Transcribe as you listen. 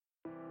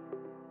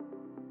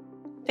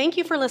Thank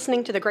you for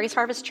listening to the Grace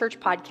Harvest Church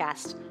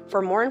podcast.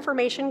 For more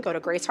information, go to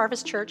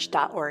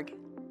graceharvestchurch.org.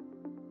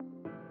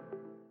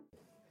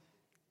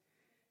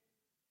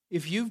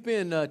 If you've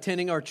been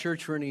attending our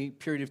church for any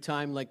period of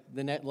time, like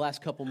the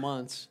last couple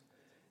months,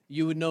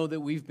 you would know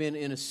that we've been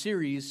in a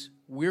series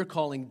we're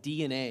calling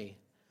DNA.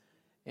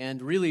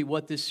 And really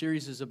what this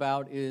series is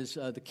about is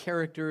the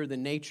character, the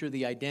nature,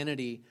 the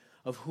identity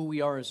of who we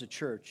are as a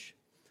church.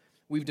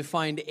 We've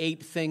defined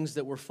 8 things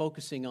that we're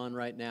focusing on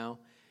right now,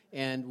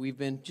 and we've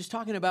been just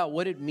talking about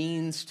what it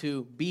means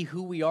to be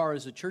who we are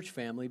as a church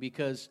family,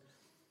 because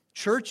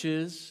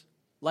churches,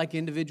 like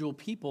individual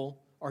people,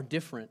 are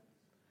different.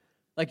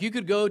 Like you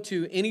could go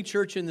to any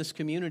church in this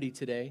community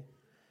today,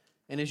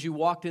 and as you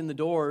walked in the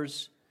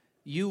doors,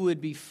 you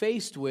would be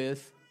faced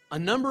with a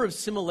number of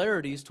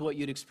similarities to what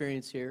you'd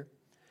experience here,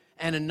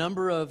 and a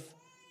number of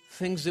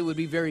things that would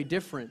be very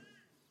different.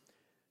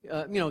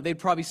 They'd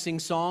probably sing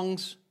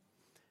songs.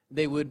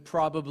 They would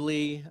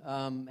probably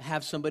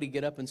have somebody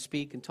get up and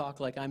speak and talk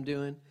like I'm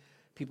doing.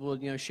 People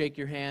would, shake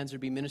your hands. There'd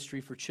be ministry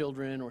for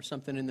children or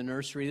something in the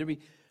nursery. There'd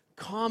be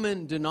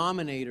common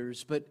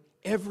denominators, but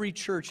every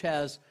church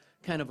has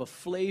kind of a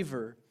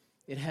flavor.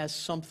 It has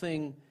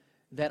something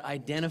that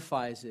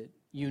identifies it,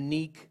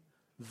 unique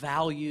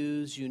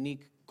values,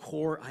 unique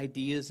core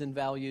ideas and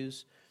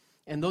values.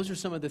 And those are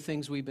some of the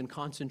things we've been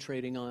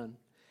concentrating on.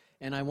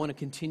 And I want to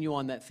continue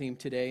on that theme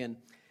today.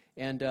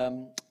 And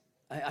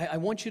I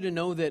want you to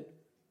know that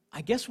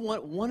I guess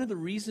one of the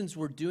reasons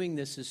we're doing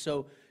this is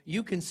so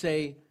you can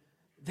say,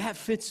 that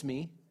fits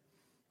me.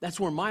 That's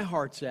where my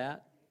heart's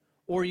at.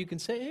 Or you can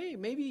say, hey,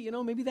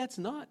 maybe that's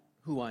not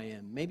who I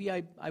am. Maybe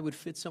I would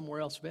fit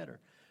somewhere else better.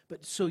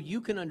 But so you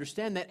can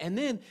understand that. And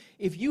then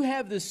if you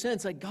have this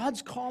sense like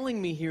God's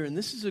calling me here and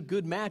this is a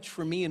good match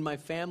for me and my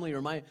family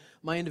or my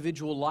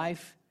individual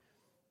life,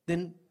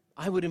 then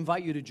I would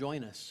invite you to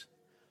join us.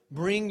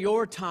 Bring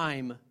your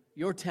time,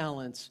 your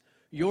talents,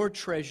 your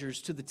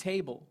treasures to the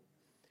table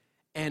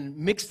and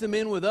mix them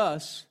in with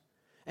us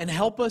and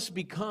help us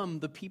become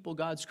the people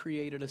God's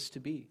created us to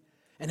be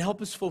and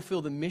help us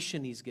fulfill the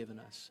mission He's given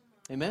us.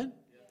 Amen?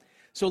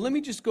 So let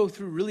me just go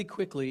through really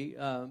quickly,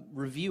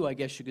 review, I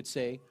guess you could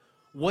say,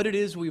 what it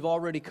is we've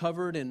already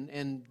covered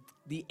and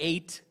the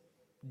 8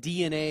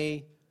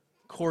 DNA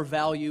core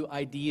value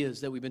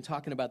ideas that we've been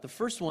talking about. The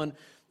first one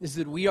is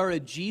that we are a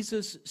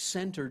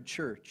Jesus-centered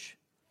church.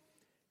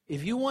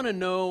 If you want to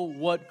know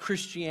what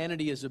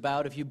Christianity is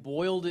about, if you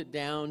boiled it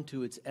down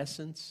to its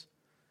essence,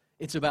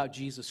 it's about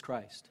Jesus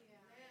Christ.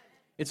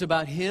 It's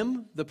about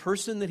Him, the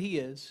person that He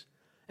is,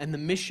 and the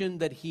mission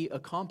that He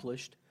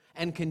accomplished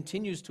and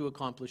continues to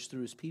accomplish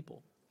through His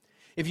people.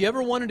 If you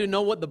ever wanted to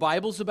know what the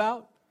Bible's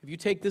about, if you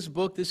take this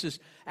book, this is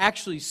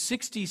actually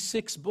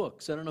 66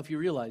 books. I don't know if you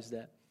realize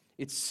that.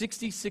 It's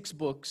 66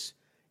 books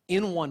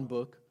in one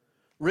book,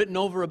 written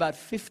over about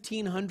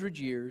 1,500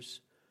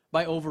 years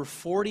by over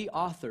 40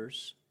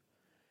 authors.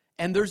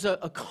 And there's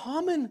a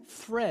common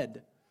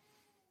thread.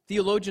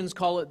 Theologians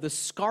call it the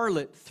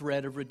scarlet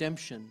thread of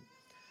redemption.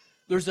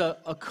 There's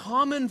a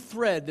common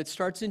thread that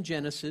starts in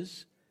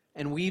Genesis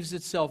and weaves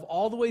itself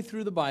all the way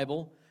through the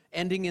Bible,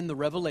 ending in the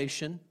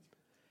Revelation.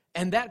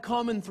 And that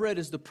common thread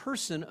is the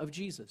person of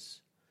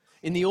Jesus.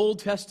 In the Old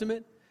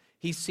Testament,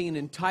 He's seen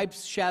in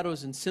types,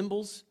 shadows, and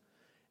symbols.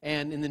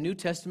 And in the New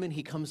Testament,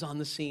 He comes on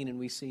the scene and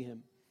we see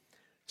Him.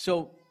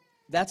 So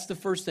that's the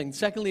first thing.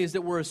 Secondly is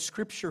that we're a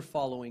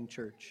Scripture-following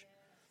church.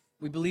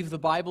 We believe the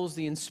Bible is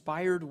the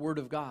inspired Word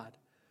of God.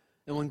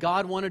 And when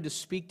God wanted to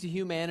speak to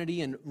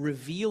humanity and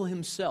reveal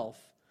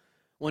Himself,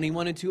 when He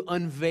wanted to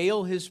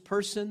unveil His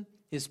person,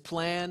 His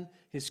plan,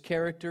 His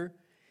character,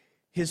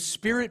 His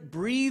Spirit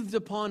breathed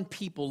upon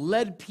people,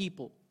 led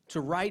people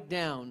to write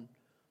down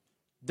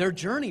their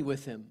journey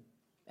with Him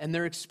and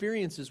their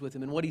experiences with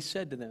Him and what He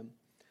said to them.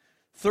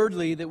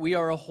 Thirdly, that we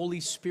are a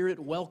Holy Spirit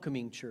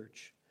welcoming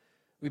church.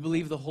 We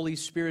believe the Holy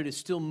Spirit is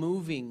still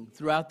moving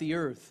throughout the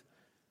earth,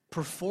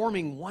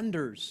 performing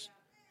wonders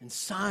and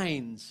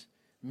signs,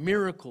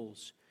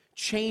 miracles,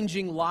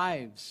 changing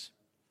lives.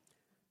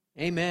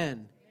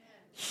 Amen.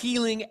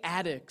 Healing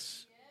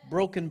addicts,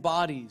 broken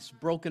bodies,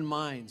 broken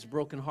minds,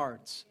 broken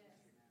hearts.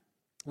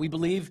 We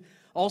believe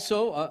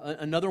also,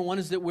 another one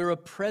is that we're a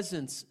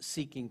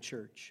presence-seeking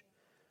church,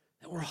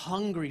 that we're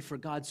hungry for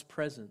God's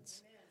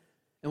presence.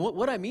 And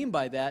what I mean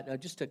by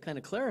that, just to kind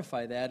of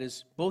clarify that,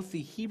 is both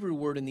the Hebrew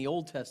word in the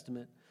Old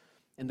Testament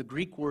and the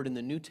Greek word in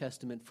the New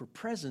Testament for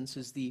presence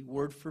is the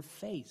word for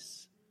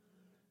face.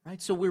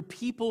 Right? So we're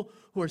people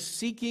who are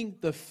seeking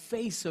the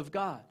face of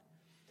God.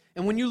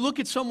 And when you look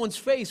at someone's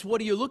face,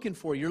 what are you looking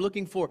for? You're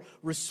looking for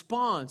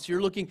response.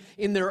 You're looking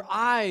in their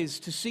eyes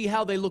to see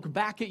how they look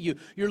back at you.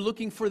 You're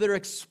looking for their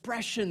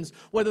expressions,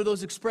 whether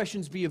those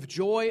expressions be of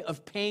joy,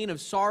 of pain,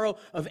 of sorrow,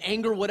 of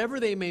anger, whatever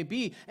they may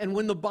be. And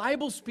when the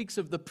Bible speaks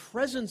of the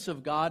presence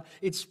of God,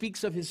 it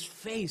speaks of His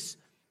face,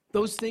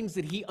 those things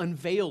that He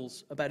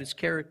unveils about His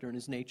character and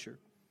His nature.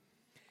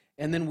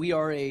 And then we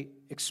are a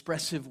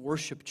expressive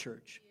worship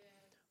church.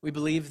 We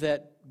believe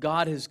that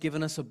God has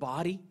given us a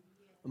body,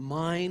 a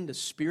mind, a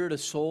spirit, a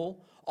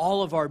soul.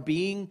 All of our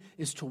being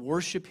is to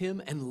worship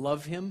Him and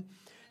love Him.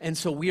 And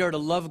so we are to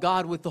love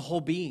God with the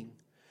whole being.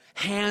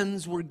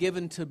 Hands were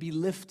given to be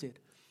lifted.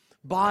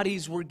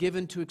 Bodies were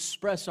given to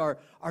express our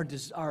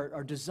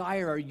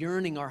desire, our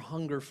yearning, our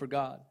hunger for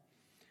God.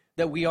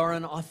 That we are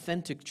an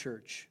authentic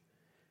church.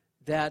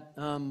 That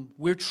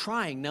we're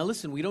trying. Now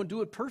listen, we don't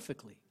do it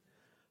perfectly.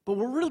 But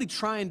we're really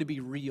trying to be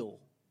real.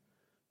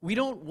 We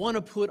don't want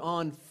to put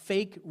on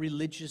fake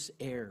religious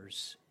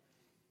airs.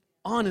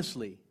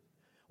 Honestly.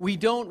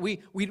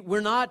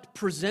 We're not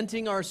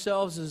presenting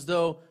ourselves as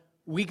though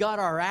we got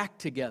our act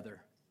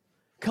together.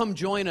 Come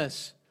join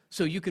us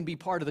so you can be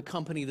part of the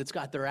company that's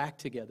got their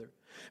act together.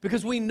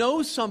 Because we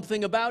know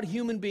something about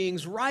human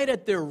beings right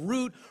at their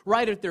root,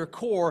 right at their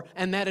core,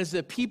 and that is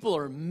that people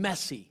are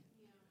messy,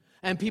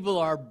 and people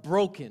are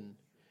broken,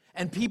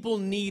 and people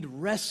need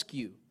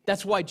rescue.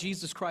 That's why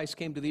Jesus Christ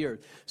came to the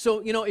earth.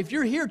 So, if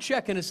you're here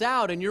checking us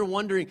out and you're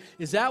wondering,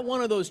 is that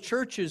one of those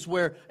churches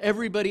where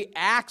everybody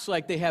acts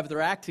like they have their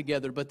act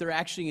together, but they're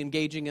actually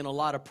engaging in a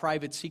lot of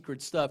private,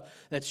 secret stuff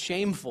that's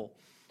shameful?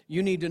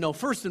 You need to know,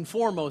 first and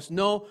foremost,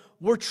 no,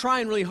 we're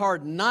trying really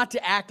hard not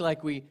to act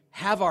like we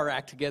have our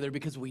act together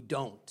because we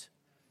don't.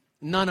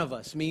 None of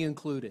us, me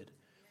included.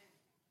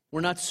 We're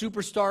not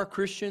superstar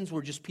Christians.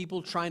 We're just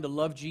people trying to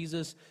love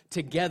Jesus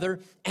together,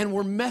 and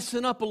we're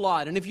messing up a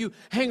lot. And if you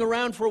hang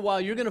around for a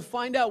while, you're going to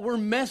find out we're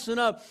messing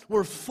up.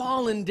 We're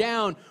falling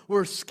down.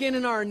 We're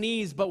skinning our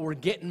knees, but we're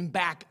getting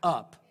back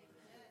up.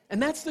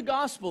 And that's the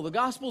gospel. The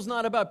gospel's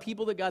not about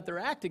people that got their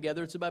act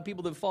together. It's about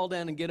people that fall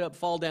down and get up,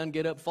 fall down,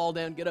 get up, fall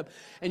down, get up.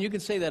 And you can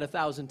say that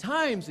 1,000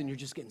 times, and you're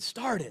just getting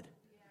started.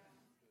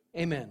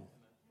 Amen.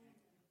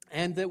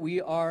 And that we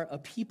are a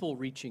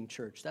people-reaching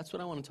church. That's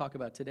what I want to talk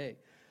about today.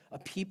 A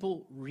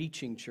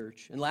people-reaching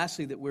church. And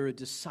lastly, that we're a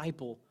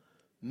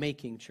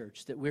disciple-making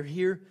church. That we're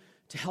here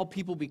to help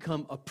people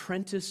become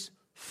apprentice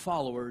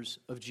followers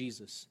of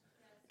Jesus.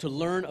 To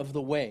learn of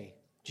the way,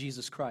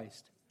 Jesus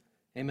Christ.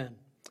 Amen.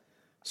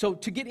 So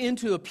to get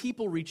into a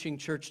people-reaching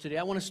church today,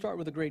 I want to start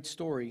with a great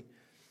story.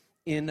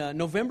 In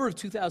November of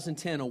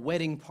 2010, a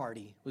wedding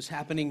party was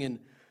happening in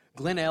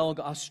Glenelg,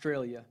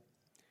 Australia.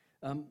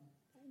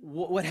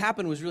 What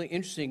happened was really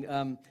interesting.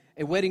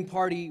 A wedding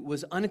party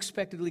was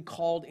unexpectedly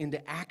called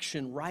into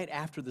action right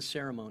after the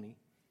ceremony.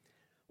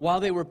 While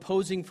they were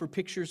posing for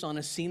pictures on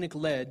a scenic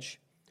ledge,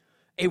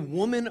 a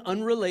woman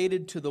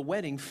unrelated to the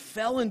wedding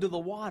fell into the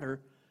water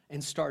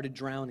and started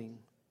drowning.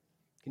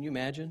 Can you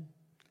imagine?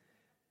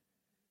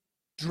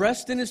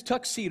 Dressed in his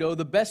tuxedo,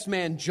 the best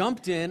man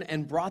jumped in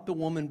and brought the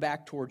woman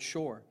back toward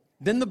shore.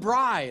 Then the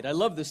bride, I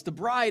love this, the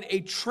bride, a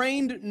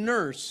trained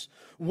nurse,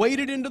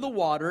 waded into the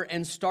water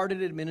and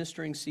started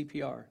administering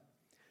CPR.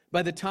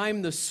 By the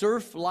time the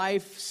surf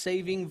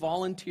life-saving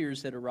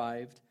volunteers had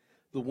arrived,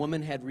 the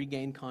woman had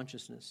regained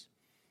consciousness.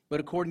 But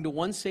according to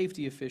one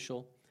safety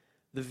official,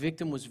 the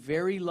victim was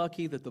very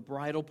lucky that the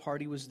bridal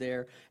party was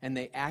there, and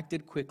they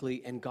acted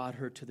quickly and got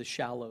her to the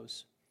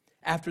shallows.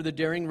 After the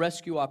daring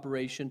rescue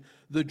operation,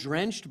 the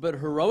drenched but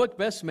heroic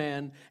best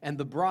man and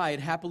the bride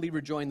happily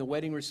rejoined the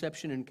wedding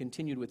reception and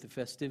continued with the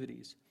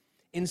festivities.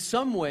 In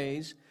some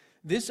ways,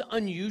 this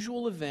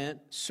unusual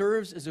event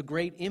serves as a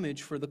great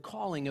image for the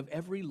calling of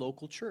every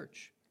local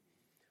church.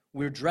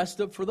 We're dressed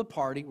up for the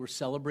party. We're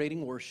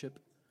celebrating worship.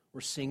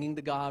 We're singing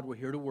to God. We're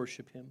here to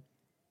worship Him.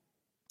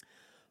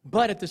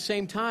 But at the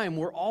same time,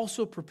 we're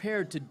also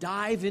prepared to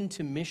dive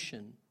into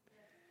mission,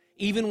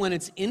 even when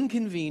it's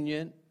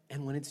inconvenient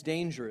and when it's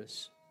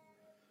dangerous.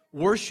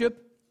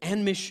 Worship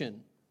and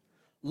mission.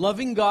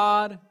 Loving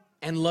God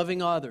and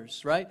loving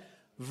others, right?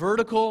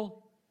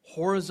 Vertical,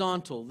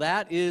 horizontal.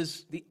 That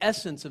is the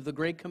essence of the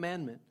great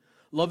commandment.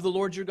 Love the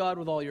Lord your God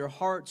with all your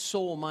heart,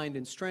 soul, mind,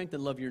 and strength,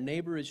 and love your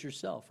neighbor as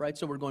yourself, right?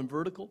 So we're going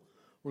vertical,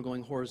 we're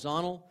going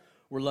horizontal,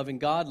 we're loving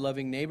God,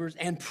 loving neighbors,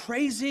 and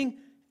praising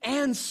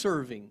and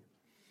serving.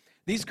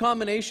 These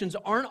combinations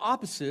aren't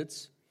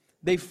opposites.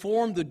 They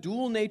form the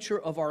dual nature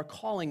of our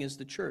calling as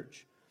the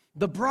church.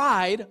 The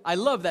bride, I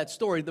love that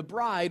story, the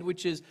bride,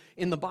 which is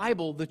in the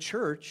Bible, the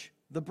church,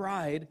 the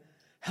bride,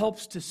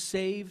 helps to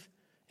save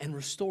and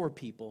restore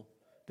people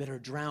that are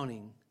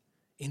drowning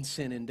in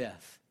sin and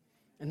death.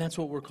 And that's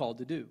what we're called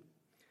to do.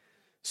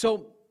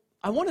 So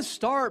I want to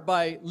start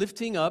by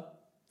lifting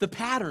up the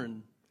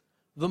pattern,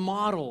 the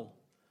model,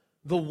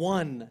 the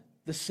one,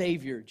 the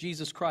Savior,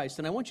 Jesus Christ.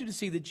 And I want you to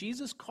see that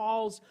Jesus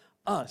calls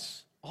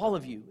us, all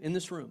of you in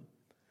this room,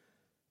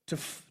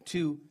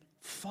 to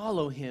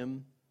follow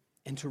Him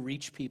and to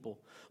reach people.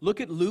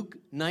 Look at Luke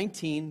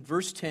 19,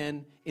 verse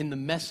 10 in the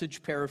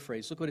Message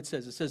paraphrase. Look what it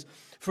says. It says,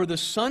 "For the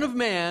Son of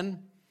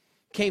Man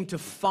came to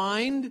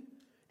find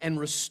and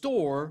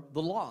restore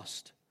the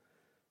lost."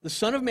 The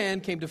Son of Man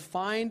came to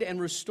find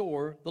and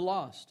restore the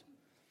lost.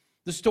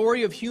 The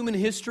story of human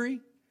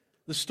history,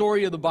 the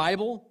story of the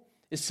Bible,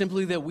 is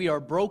simply that we are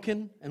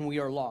broken and we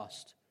are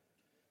lost.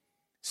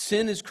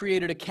 Sin has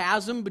created a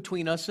chasm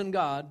between us and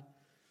God,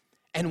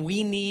 and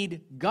we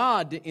need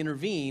God to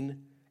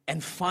intervene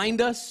and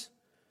find us,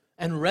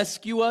 and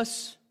rescue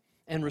us,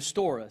 and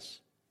restore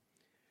us.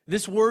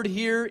 This word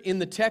here in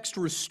the text,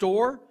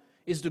 restore,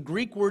 is the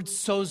Greek word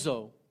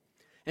sozo.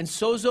 And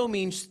sozo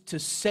means to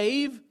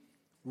save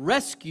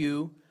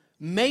rescue,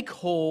 make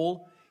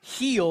whole,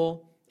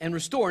 heal, and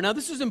restore. Now,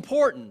 this is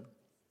important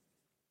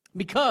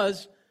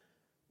because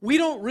we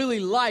don't really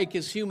like,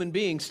 as human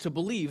beings, to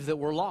believe that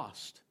we're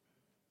lost.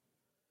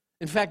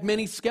 In fact,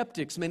 many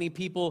skeptics, many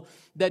people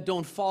that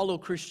don't follow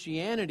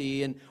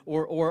Christianity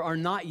or are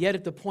not yet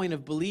at the point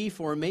of belief,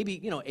 or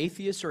maybe,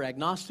 atheists or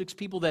agnostics,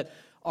 people that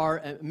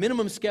are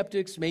minimum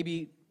skeptics,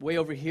 maybe way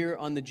over here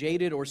on the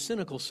jaded or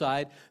cynical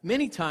side,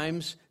 many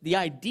times the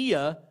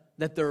idea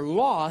that they're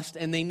lost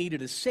and they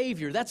needed a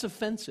Savior, that's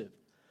offensive.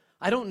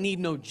 I don't need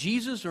no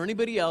Jesus or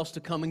anybody else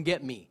to come and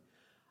get me.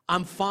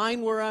 I'm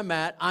fine where I'm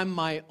at. I'm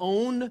my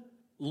own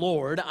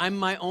Lord. I'm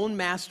my own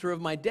master of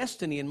my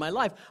destiny in my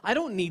life. I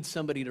don't need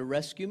somebody to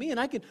rescue me, and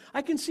I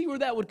can see where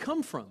that would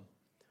come from.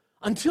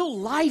 Until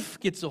life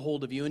gets a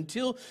hold of you,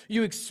 until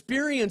you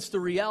experience the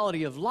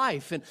reality of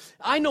life. And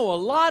I know a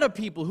lot of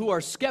people who are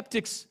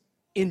skeptics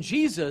in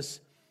Jesus,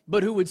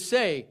 but who would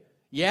say,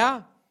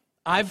 yeah,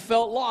 I've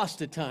felt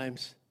lost at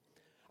times.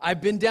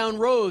 I've been down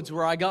roads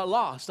where I got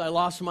lost. I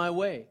lost my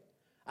way.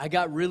 I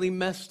got really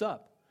messed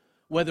up.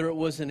 Whether it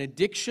was an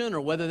addiction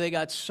or whether they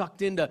got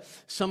sucked into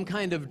some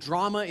kind of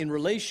drama in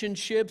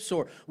relationships,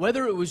 or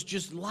whether it was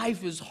just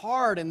life is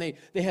hard and they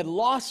had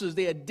losses,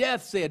 they had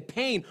deaths, they had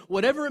pain,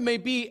 whatever it may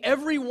be,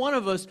 every one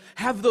of us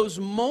have those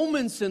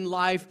moments in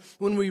life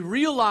when we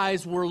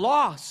realize we're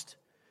lost.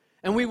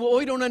 And what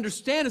we don't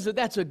understand is that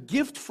that's a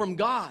gift from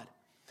God.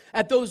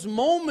 At those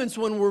moments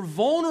when we're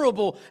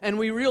vulnerable and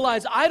we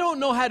realize, I don't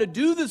know how to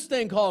do this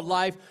thing called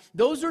life,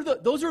 those are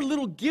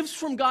little gifts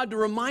from God to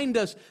remind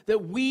us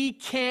that we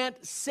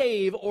can't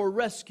save or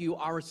rescue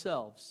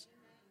ourselves.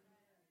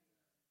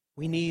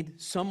 We need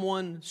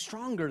someone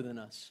stronger than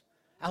us,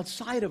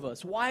 outside of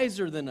us,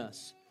 wiser than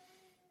us,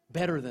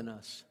 better than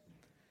us.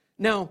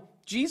 Now,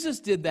 Jesus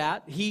did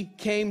that. He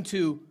came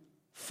to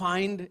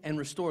find and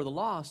restore the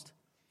lost.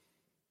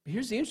 But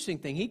here's the interesting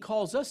thing. He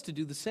calls us to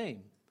do the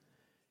same.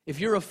 If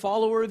you're a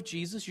follower of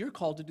Jesus, you're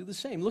called to do the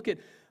same. Look at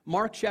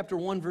Mark chapter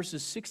 1,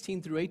 verses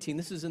 16 through 18.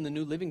 This is in the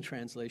New Living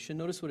Translation.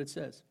 Notice what it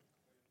says.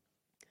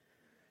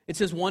 It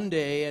says, one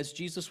day as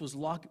Jesus was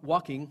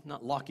walking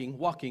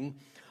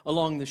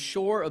along the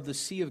shore of the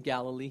Sea of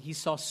Galilee, he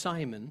saw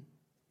Simon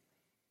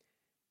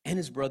and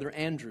his brother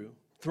Andrew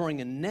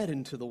throwing a net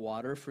into the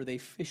water, for they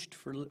fished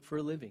for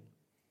a living.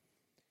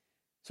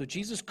 So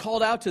Jesus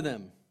called out to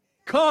them,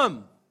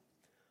 come,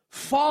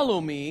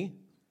 follow me,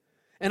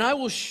 and I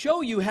will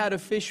show you how to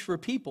fish for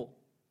people.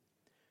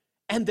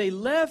 And they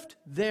left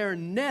their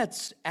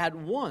nets at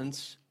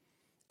once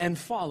and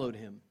followed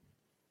him.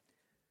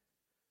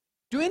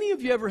 Do any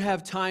of you ever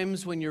have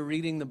times when you're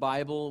reading the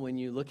Bible, when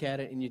you look at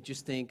it and you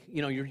just think,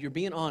 you're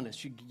being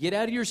honest. You get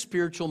out of your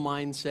spiritual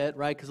mindset,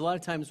 right? Because a lot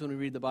of times when we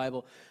read the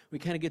Bible, we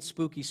kind of get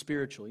spooky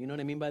spiritual. You know what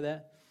I mean by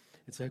that?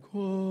 It's like,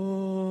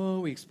 whoa,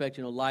 we expect,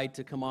 light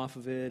to come off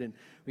of it, and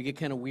we get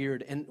kind of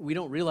weird. And we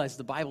don't realize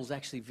the Bible's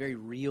actually very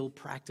real,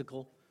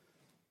 practical.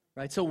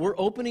 Right? So we're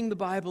opening the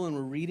Bible and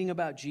we're reading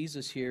about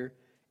Jesus here,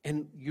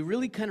 and you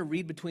really kind of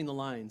read between the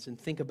lines and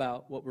think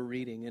about what we're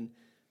reading. And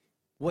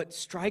what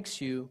strikes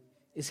you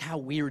is how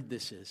weird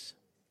this is.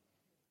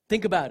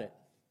 Think about it.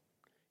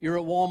 You're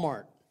at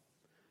Walmart.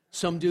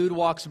 Some dude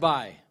walks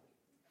by.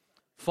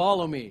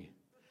 Follow me,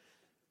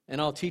 and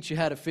I'll teach you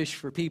how to fish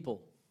for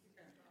people.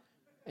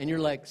 And you're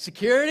like,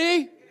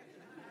 security?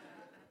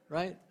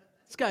 Right?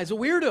 This guy's a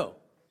weirdo.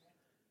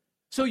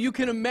 So you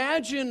can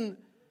imagine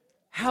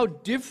how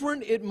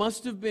different it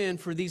must have been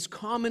for these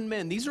common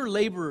men. These are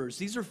laborers.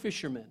 These are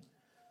fishermen.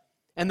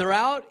 And they're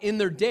out in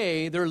their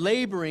day. They're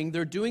laboring.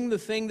 They're doing the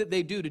thing that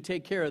they do to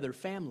take care of their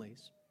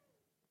families.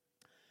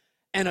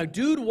 And a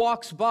dude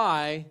walks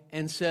by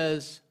and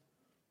says,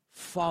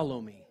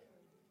 follow me,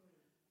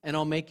 and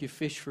I'll make you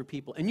fish for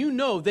people. And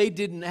they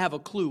didn't have a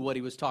clue what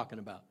he was talking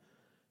about.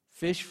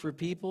 Fish for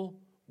people?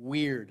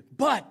 Weird.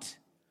 But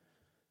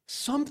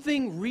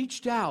something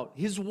reached out.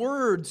 His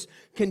words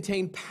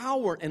contained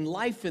power and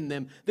life in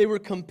them. They were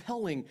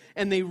compelling.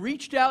 And they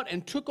reached out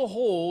and took a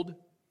hold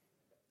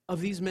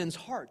of these men's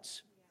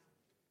hearts.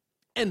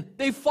 And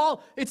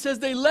it says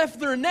they left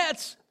their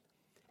nets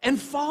and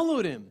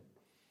followed him.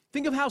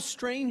 Think of how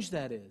strange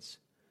that is.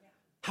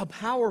 How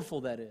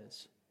powerful that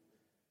is.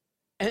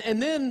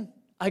 And then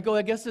I go,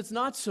 I guess it's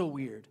not so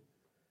weird.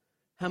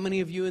 How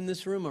many of you in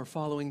this room are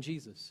following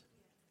Jesus?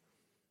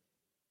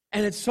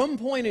 And at some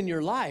point in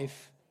your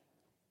life,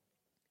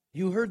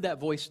 you heard that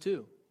voice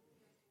too.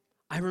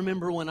 I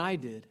remember when I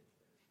did.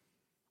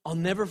 I'll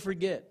never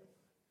forget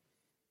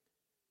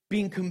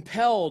being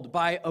compelled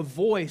by a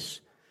voice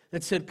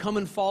that said, come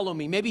and follow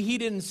me. Maybe he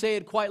didn't say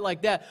it quite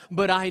like that,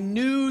 but I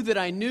knew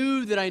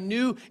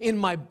in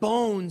my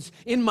bones,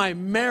 in my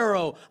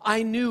marrow,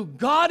 I knew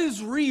God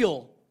is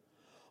real.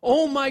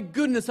 Oh my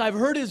goodness, I've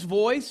heard his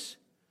voice,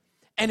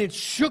 and it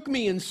shook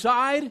me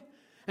inside.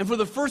 And for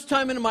the first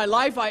time in my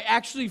life, I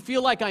actually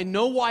feel like I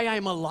know why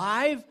I'm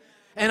alive,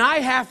 and I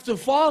have to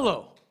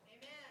follow.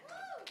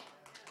 Amen.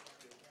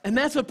 And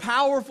that's a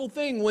powerful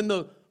thing when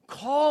the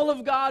call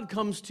of God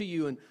comes to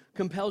you and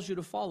compels you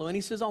to follow. And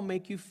he says, I'll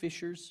make you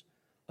fishers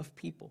of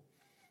people.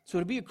 So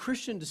to be a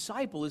Christian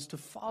disciple is to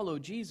follow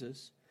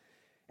Jesus.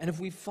 And if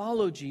we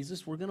follow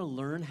Jesus, we're going to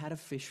learn how to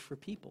fish for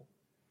people.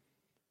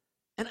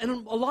 And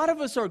a lot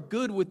of us are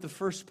good with the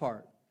first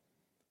part.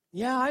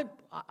 Yeah,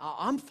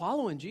 I'm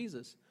following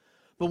Jesus.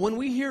 But when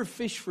we hear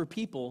fish for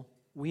people,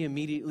 we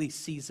immediately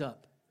seize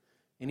up.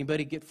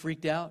 Anybody get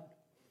freaked out?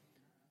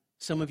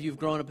 Some of you have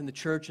grown up in the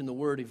church, and the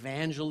word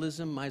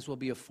evangelism might as well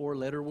be a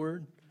 4-letter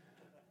word,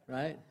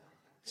 right?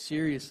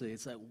 Seriously,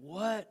 it's like,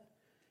 what?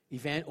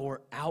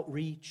 Or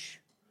outreach,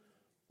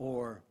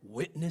 or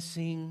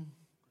witnessing,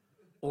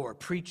 or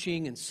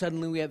preaching, and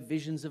suddenly we have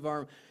visions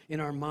in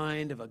our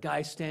mind of a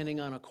guy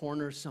standing on a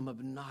corner, some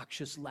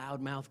obnoxious,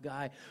 loudmouth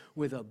guy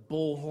with a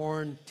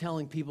bullhorn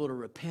telling people to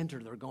repent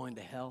or they're going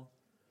to hell.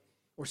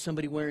 Or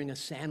somebody wearing a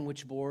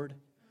sandwich board,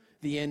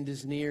 the end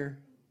is near,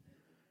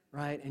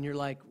 right? And you're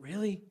like,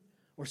 really?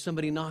 Or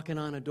somebody knocking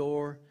on a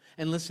door.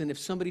 And listen, if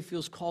somebody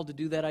feels called to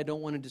do that, I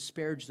don't want to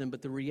disparage them,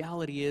 but the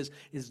reality is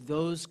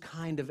those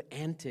kind of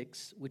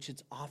antics, which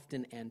it's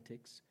often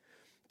antics,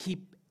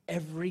 keep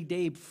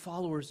everyday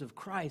followers of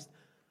Christ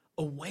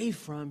away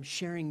from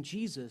sharing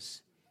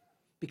Jesus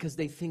because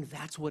they think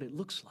that's what it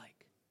looks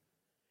like.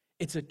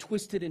 It's a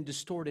twisted and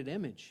distorted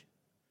image.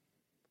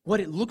 What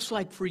it looks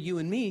like for you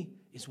and me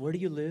is, where do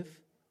you live?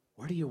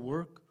 Where do you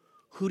work?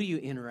 Who do you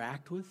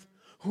interact with?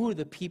 Who are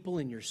the people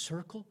in your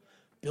circle?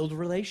 Build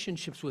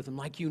relationships with them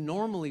like you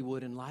normally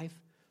would in life,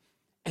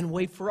 and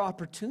wait for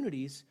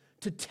opportunities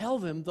to tell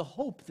them the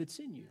hope that's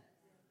in you.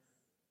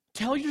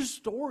 Tell your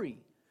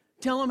story.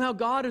 Tell them how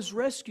God has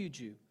rescued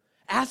you.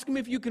 Ask them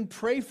if you can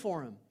pray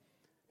for them.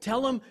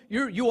 Tell them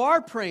you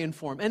are praying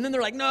for them. And then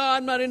they're like, no,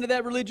 I'm not into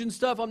that religion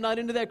stuff. I'm not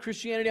into that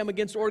Christianity. I'm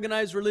against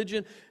organized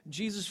religion.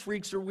 Jesus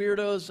freaks are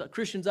weirdos.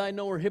 Christians I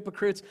know are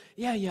hypocrites.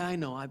 Yeah, I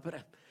know.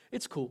 But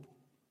it's cool.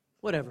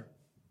 Whatever.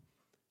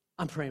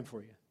 I'm praying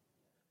for you.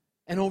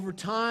 And over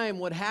time,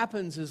 what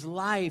happens is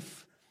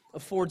life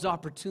affords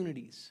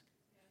opportunities.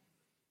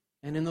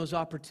 And in those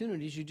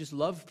opportunities, you just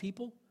love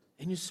people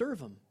and you serve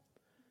them.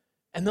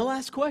 And they'll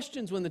ask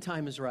questions when the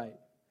time is right.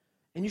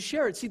 And you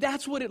share it. See,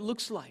 that's what it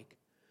looks like.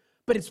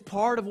 But it's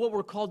part of what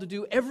we're called to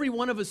do. Every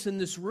one of us in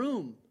this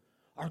room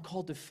are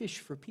called to fish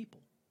for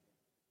people.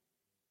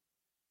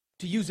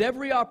 To use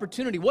every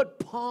opportunity. What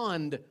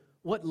pond,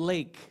 what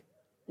lake,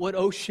 what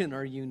ocean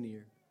are you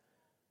near?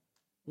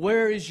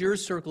 Where is your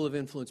circle of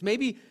influence?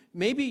 Maybe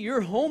you're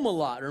home a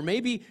lot, or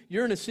maybe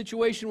you're in a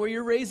situation where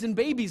you're raising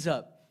babies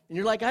up. And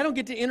you're like, I don't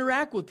get to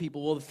interact with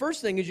people. Well, the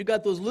first thing is you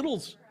got those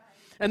littles.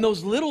 And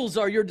those littles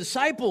are your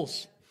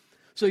disciples.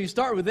 So you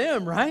start with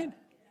them, right?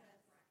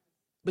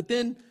 But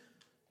then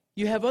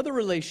you have other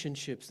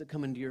relationships that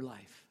come into your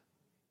life.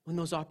 When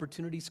those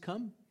opportunities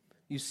come,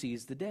 you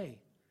seize the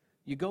day.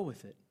 You go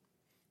with it.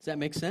 Does that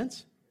make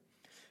sense?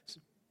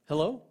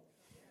 Hello?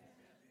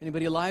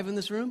 Anybody alive in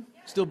this room?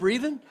 Still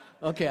breathing?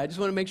 Okay, I just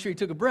want to make sure you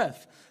took a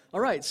breath. All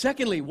right,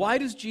 secondly, why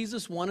does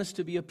Jesus want us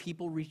to be a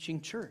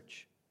people-reaching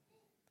church?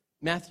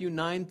 Matthew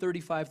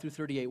 9:35 through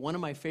 38, one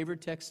of my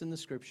favorite texts in the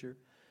Scripture.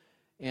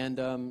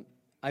 And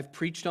I've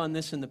preached on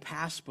this in the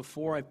past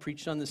before. I've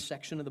preached on this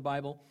section of the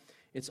Bible.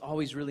 It's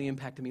always really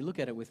impacted me. Look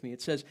at it with me.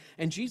 It says,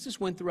 and Jesus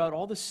went throughout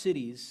all the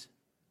cities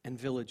and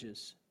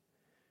villages,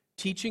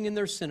 teaching in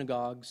their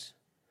synagogues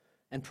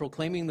and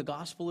proclaiming the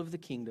gospel of the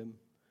kingdom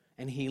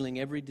and healing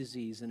every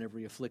disease and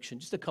every affliction.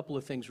 Just a couple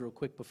of things real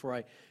quick before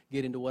I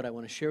get into what I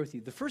want to share with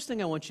you. The first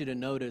thing I want you to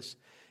notice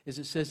is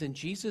it says, and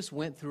Jesus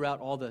went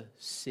throughout all the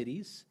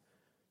cities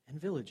and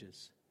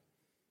villages.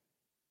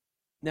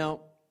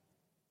 Now,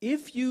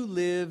 if you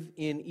live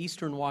in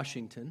eastern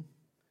Washington,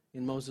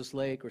 in Moses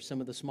Lake or some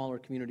of the smaller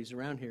communities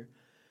around here,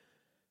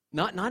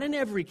 not in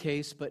every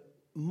case, but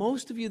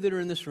most of you that are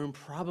in this room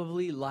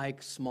probably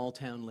like small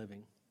town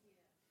living.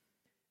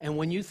 And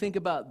when you think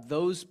about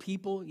those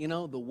people, you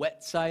know, the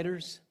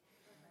wet-siders,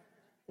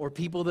 or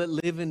people that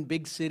live in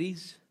big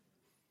cities,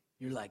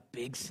 you're like,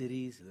 big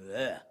cities,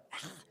 ugh,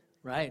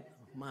 right?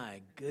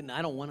 My goodness,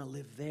 I don't want to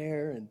live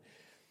there. And,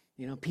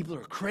 you know, people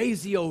are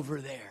crazy over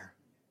there.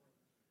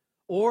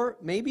 Or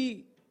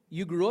maybe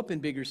you grew up in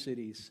bigger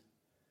cities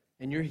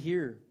and you're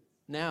here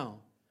now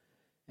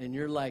and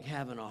you're like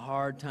having a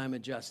hard time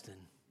adjusting.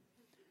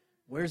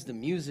 Where's the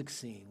music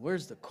scene?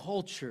 Where's the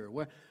culture?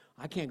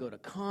 I can't go to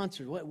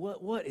concerts.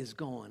 What is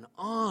going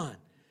on?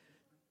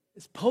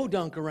 It's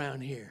podunk around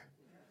here.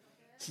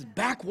 This is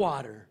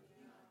backwater.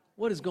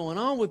 What is going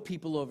on with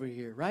people over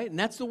here, right? And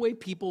that's the way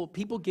people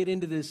get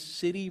into this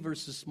city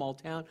versus small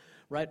town,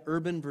 right?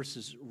 Urban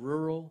versus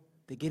rural.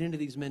 They get into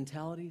these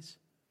mentalities.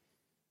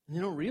 And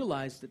they don't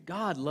realize that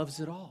God loves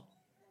it all.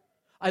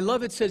 I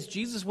love it says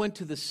Jesus went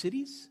to the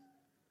cities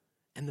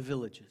and the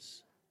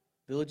villages.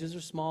 Villages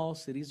are small,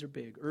 cities are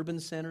big.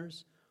 Urban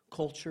centers,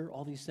 culture,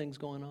 all these things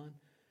going on.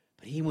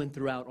 But he went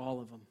throughout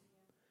all of them.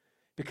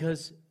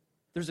 Because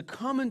there's a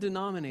common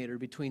denominator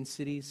between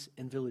cities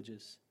and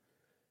villages.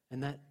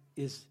 And that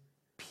is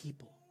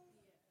people.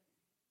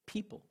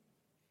 People.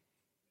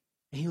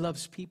 And he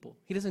loves people.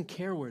 He doesn't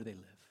care where they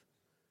live.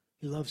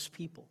 He loves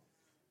people.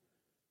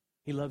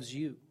 He loves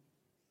you.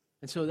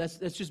 And so that's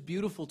just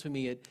beautiful to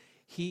me.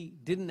 he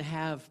didn't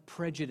have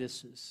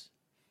prejudices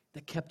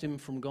that kept him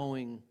from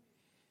going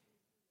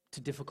to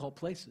difficult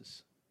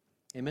places.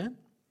 Amen?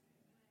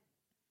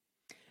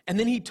 And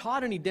then he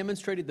taught and he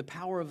demonstrated the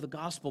power of the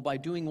gospel by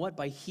doing what?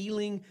 By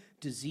healing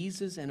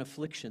diseases and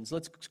afflictions.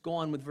 Let's go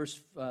on with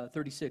verse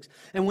 36.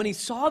 And when he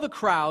saw the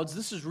crowds,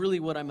 this is really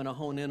what I'm going to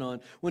hone in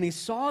on. When he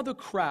saw the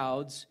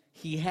crowds,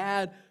 he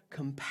had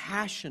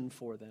compassion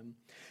for them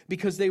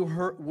because they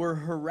were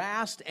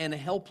harassed and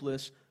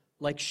helpless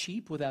like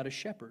sheep without a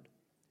shepherd.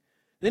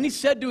 Then he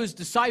said to his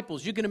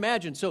disciples, you can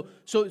imagine, so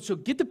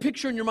get the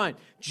picture in your mind.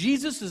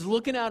 Jesus is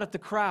looking out at the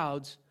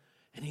crowds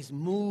and he's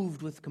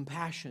moved with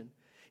compassion.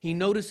 He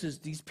notices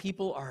these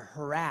people are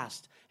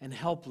harassed and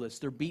helpless.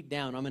 They're beat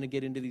down. I'm going to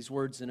get into these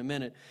words in a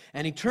minute.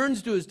 And he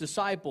turns to his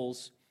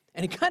disciples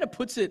and he kind of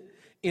puts it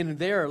in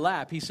their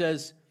lap. He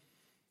says,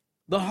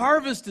 the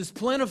harvest is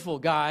plentiful,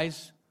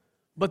 guys,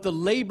 but the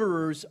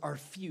laborers are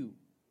few.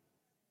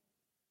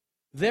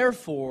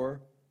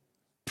 Therefore,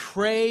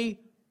 pray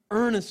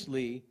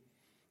earnestly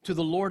to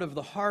the Lord of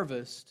the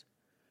harvest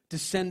to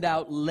send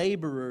out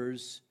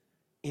laborers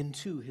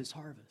into his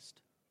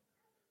harvest.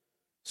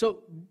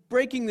 So,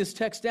 breaking this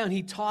text down,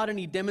 he taught and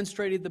he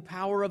demonstrated the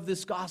power of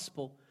this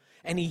gospel,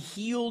 and he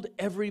healed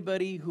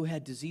everybody who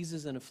had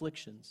diseases and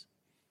afflictions.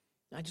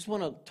 I just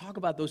want to talk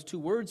about those two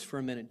words for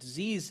a minute.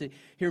 Disease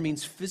here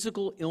means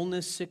physical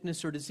illness,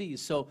 sickness, or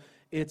disease. So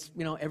it's,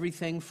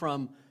 everything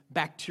from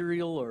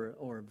bacterial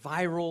or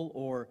viral,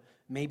 or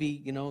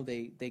maybe,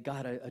 they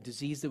got a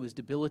disease that was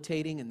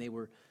debilitating and they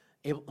were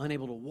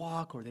unable to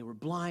walk, or they were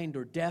blind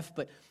or deaf.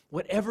 But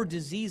whatever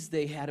disease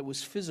they had, it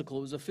was physical.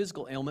 It was a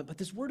physical ailment. But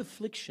this word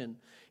affliction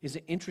is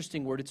an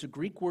interesting word. It's a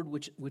Greek word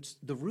which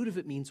the root of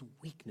it means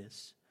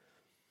weakness.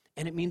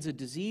 And it means a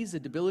disease, a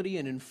debility,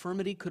 an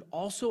infirmity could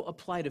also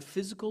apply to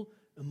physical,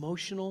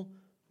 emotional,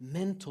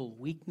 mental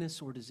weakness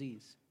or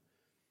disease.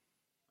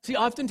 See,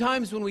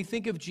 oftentimes when we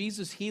think of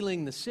Jesus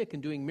healing the sick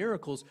and doing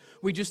miracles,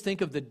 we just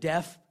think of the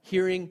deaf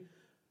hearing,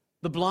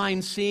 the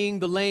blind seeing,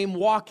 the lame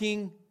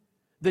walking,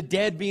 the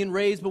dead being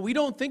raised. But we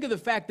don't think of the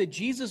fact that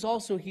Jesus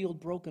also healed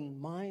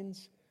broken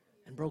minds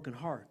and broken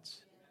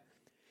hearts.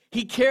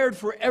 He cared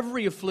for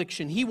every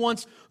affliction. He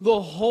wants the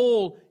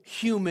whole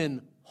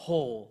human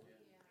whole.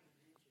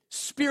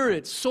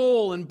 Spirit,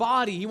 soul, and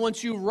body. He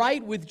wants you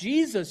right with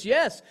Jesus.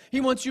 Yes, He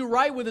wants you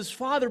right with His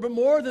Father, but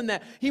more than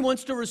that, He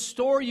wants to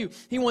restore you.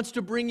 He wants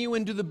to bring you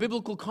into the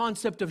biblical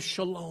concept of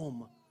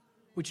shalom,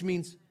 which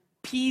means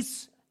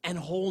peace and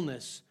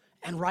wholeness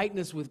and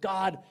rightness with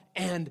God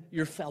and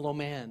your fellow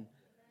man.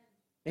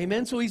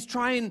 Amen? So He's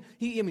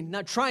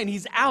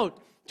He's out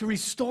to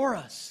restore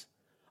us,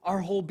 our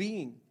whole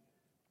being.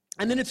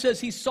 And then it says,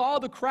 He saw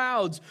the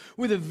crowds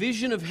with a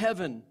vision of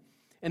heaven.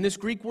 And this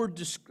Greek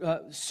word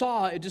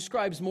saw, it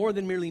describes more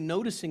than merely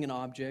noticing an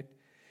object.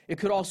 It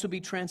could also be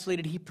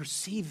translated, He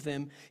perceived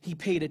them, He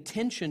paid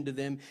attention to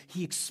them,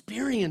 He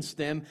experienced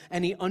them,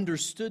 and He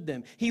understood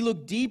them. He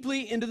looked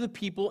deeply into the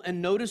people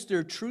and noticed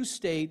their true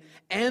state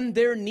and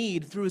their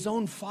need through His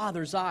own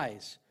Father's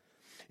eyes.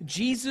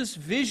 Jesus'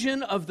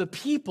 vision of the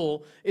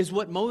people is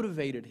what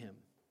motivated Him.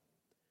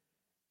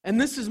 And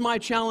this is my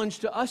challenge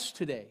to us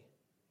today.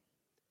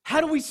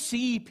 How do we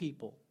see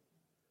people?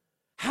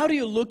 How do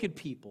you look at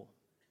people?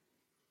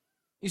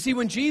 You see,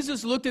 when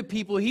Jesus looked at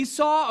people, He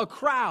saw a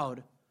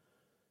crowd.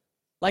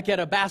 Like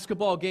at a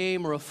basketball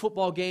game or a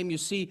football game, you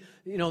see,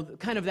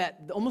 kind of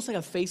that, almost like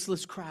a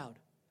faceless crowd.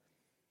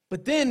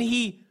 But then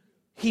He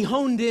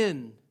honed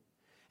in,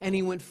 and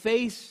He went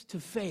face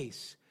to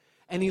face,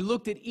 and He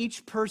looked at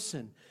each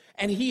person.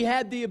 And He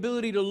had the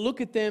ability to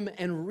look at them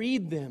and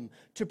read them,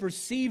 to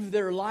perceive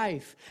their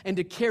life, and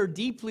to care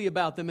deeply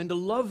about them, and to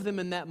love them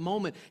in that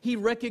moment. He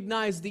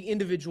recognized the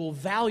individual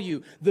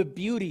value, the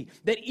beauty,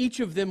 that each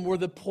of them were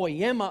the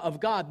poema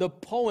of God, the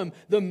poem,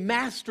 the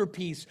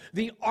masterpiece,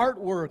 the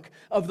artwork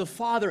of the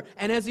Father.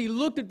 And as He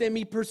looked at them,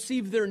 He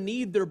perceived their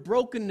need, their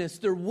brokenness,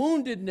 their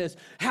woundedness,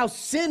 how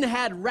sin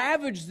had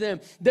ravaged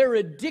them, their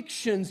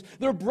addictions,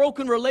 their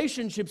broken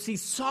relationships. He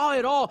saw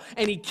it all,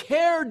 and He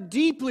cared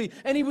deeply,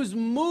 and He was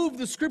moved.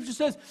 The Scripture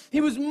says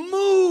He was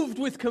moved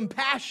with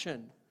compassion.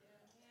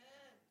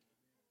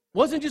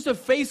 Wasn't just a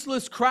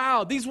faceless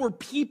crowd. These were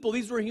people.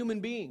 These were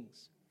human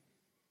beings.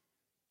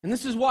 And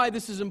this is why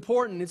this is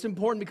important. It's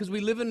important because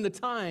we live in the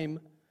time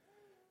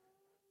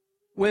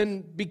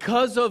when,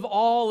 because of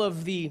all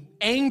of the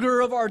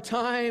anger of our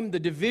time, the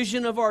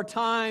division of our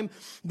time,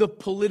 the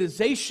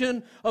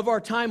politicization of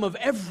our time of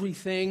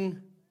everything,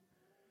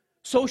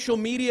 social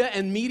media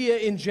and media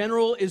in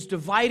general is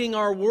dividing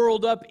our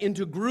world up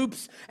into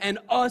groups and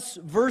us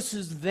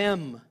versus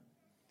them.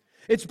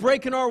 It's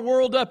breaking our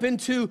world up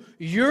into,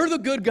 you're the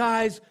good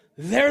guys,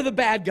 they're the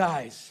bad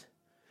guys.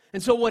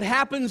 And so what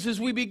happens is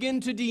we begin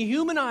to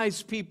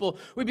dehumanize people.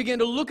 We begin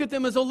to look at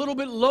them as a little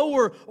bit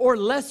lower or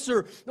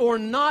lesser or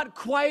not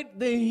quite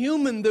the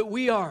human that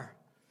we are.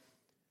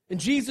 And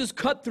Jesus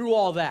cut through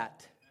all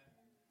that.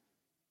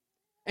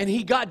 And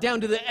He got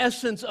down to the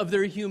essence of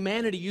their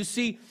humanity. You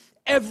see,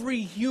 Every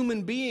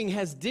human being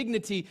has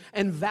dignity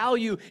and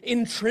value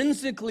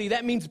intrinsically.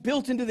 That means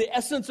built into the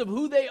essence of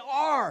who they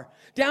are,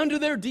 down to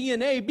their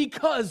DNA,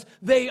 because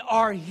they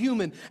are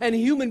human. And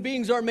human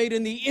beings are made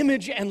in the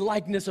image and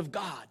likeness of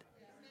God.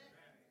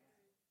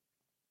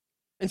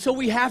 And so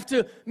we have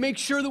to make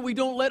sure that we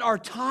don't let our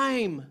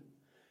time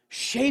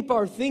shape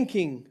our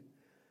thinking,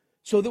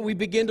 so that we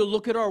begin to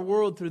look at our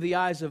world through the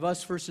eyes of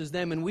us versus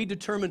them. And we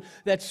determine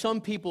that some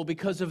people,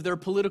 because of their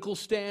political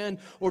stand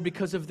or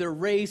because of their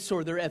race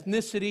or their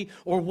ethnicity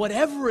or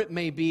whatever it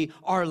may be,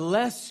 are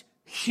less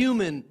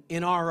human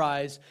in our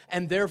eyes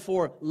and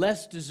therefore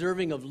less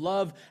deserving of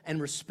love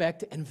and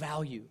respect and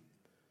value.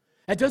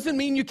 That doesn't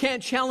mean you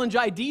can't challenge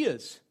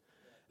ideas.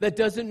 That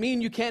doesn't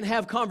mean you can't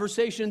have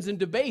conversations and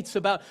debates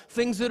about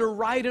things that are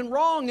right and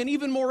wrong and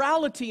even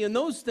morality and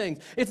those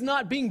things. It's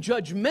not being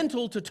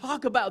judgmental to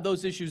talk about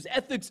those issues.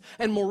 Ethics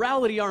and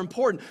morality are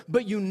important,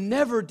 but you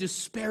never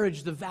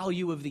disparage the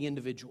value of the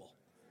individual.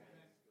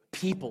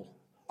 People,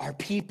 our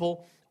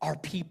people, our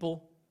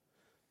people.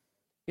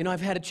 You know,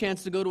 I've had a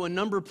chance to go to a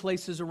number of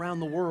places around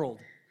the world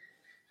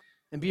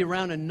and be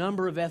around a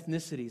number of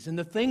ethnicities. And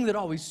the thing that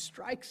always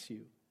strikes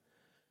you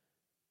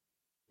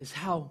is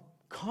how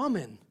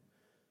common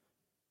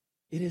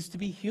it is to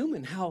be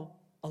human, how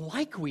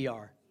alike we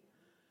are.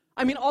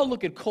 I mean, I'll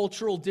look at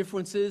cultural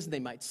differences, and they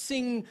might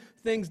sing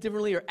things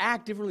differently or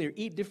act differently or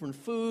eat different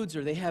foods,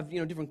 or they have,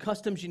 different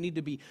customs you need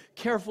to be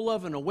careful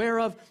of and aware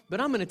of.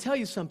 But I'm going to tell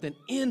you something.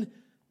 In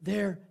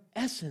their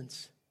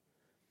essence,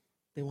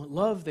 they want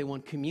love, they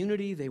want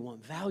community, they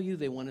want value,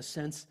 they want a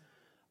sense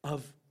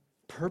of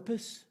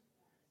purpose.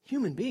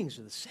 Human beings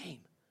are the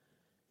same.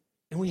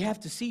 And we have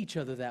to see each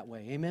other that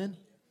way. Amen?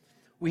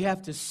 We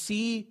have to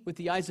see with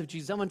the eyes of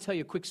Jesus. I'm going to tell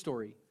you a quick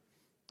story,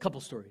 a couple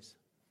stories.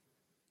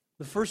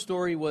 The first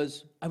story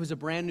was, I was a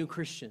brand new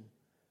Christian.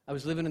 I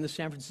was living in the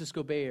San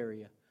Francisco Bay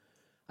Area.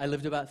 I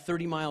lived about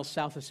 30 miles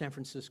south of San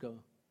Francisco,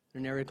 in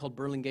an area called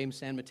Burlingame,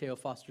 San Mateo,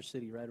 Foster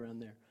City, right around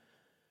there.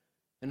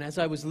 And as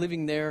I was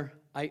living there,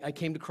 I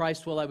came to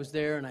Christ while I was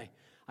there, and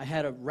I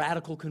had a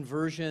radical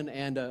conversion,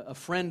 and a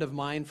friend of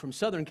mine from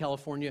Southern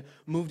California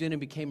moved in and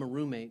became a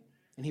roommate.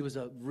 And he was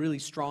a really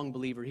strong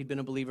believer. He'd been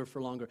a believer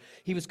for longer.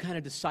 He was kind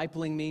of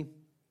discipling me.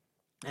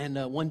 And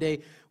one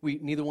day,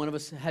 neither one of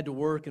us had to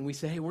work, and we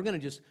said, hey, we're going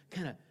to just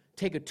kind of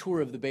take a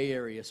tour of the Bay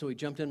Area. So we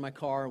jumped in my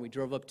car, and we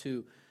drove up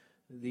to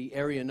the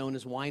area known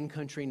as Wine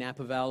Country,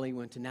 Napa Valley.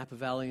 Went to Napa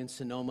Valley and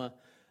Sonoma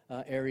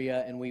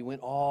area, and we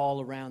went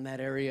all around that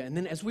area. And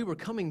then as we were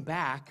coming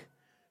back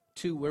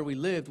to where we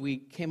lived, we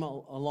came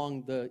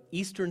along the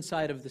eastern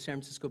side of the San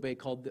Francisco Bay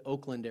called the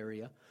Oakland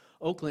area.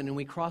 And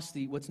we crossed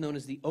what's known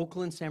as the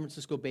Oakland-San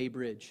Francisco Bay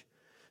Bridge.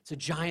 It's a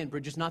giant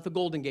bridge. It's not the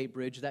Golden Gate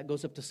Bridge. That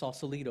goes up to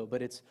Sausalito,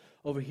 but it's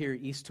over here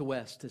east to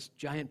west. This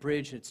giant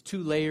bridge. It's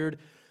two-layered.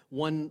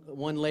 One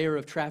layer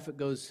of traffic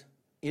goes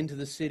into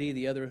the city.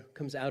 The other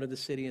comes out of the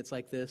city. It's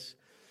like this.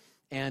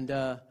 And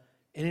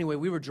anyway,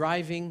 we were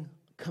driving,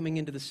 coming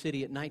into the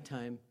city at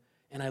nighttime,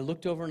 and I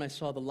looked over and I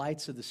saw the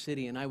lights of the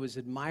city, and I was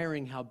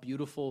admiring how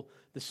beautiful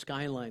the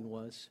skyline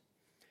was.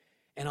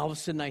 And all of a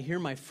sudden, I hear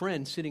my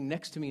friend sitting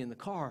next to me in the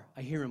car.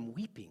 I hear him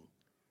weeping.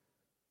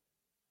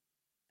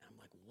 And I'm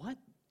like, what?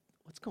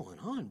 What's going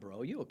on,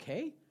 bro? You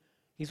okay?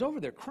 He's over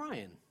there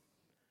crying.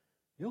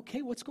 You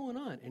okay? What's going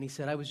on? And he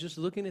said, I was just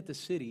looking at the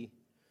city,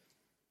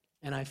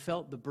 and I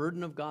felt the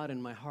burden of God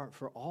in my heart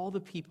for all the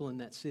people in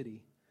that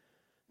city,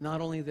 not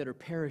only that are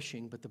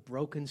perishing, but the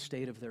broken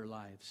state of their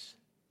lives.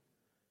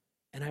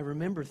 And I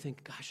remember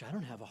thinking, gosh, I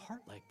don't have a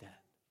heart like that.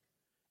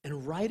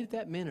 And right at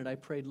that minute, I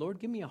prayed, Lord,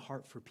 give me a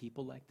heart for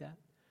people like that.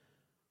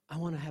 I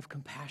want to have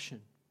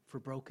compassion for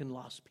broken,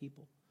 lost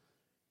people.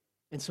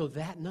 And so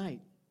that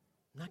night,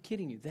 I'm not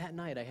kidding you, that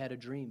night I had a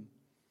dream.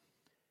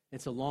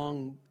 It's a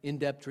long,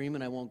 in-depth dream,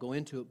 and I won't go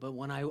into it. But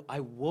when I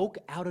woke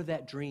out of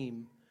that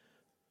dream,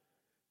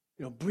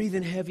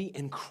 breathing heavy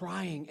and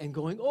crying and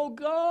going, oh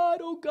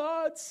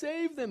God,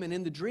 save them. And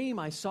in the dream,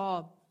 I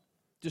saw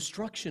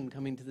destruction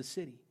coming to the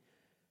city.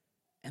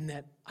 And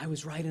that I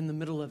was right in the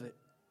middle of it.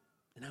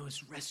 And I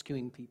was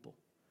rescuing people,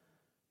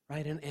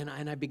 right? And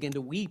I began to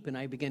weep, and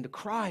I began to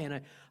cry,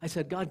 and I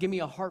said, God, give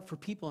me a heart for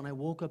people. And I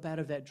woke up out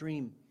of that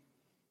dream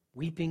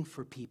weeping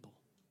for people,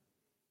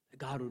 that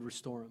God would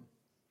restore them.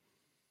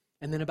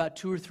 And then about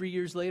 2 or 3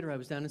 years later, I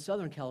was down in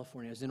Southern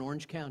California. I was in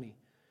Orange County,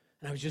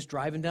 and I was just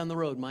driving down the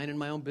road, minding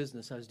my own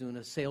business. I was doing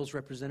a sales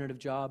representative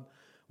job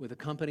with a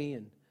company,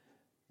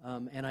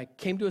 and I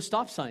came to a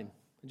stop sign,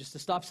 just a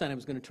stop sign. I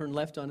was going to turn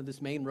left onto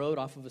this main road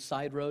off of a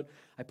side road.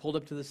 I pulled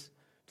up to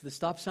the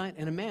stop sign,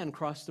 and a man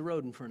crossed the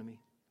road in front of me.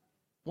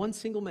 One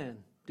single man.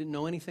 Didn't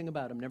know anything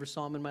about him. Never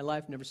saw him in my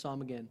life. Never saw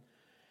him again.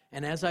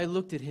 And as I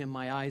looked at him,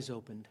 my eyes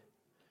opened.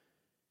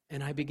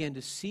 And I began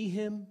to see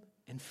him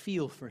and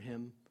feel for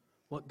him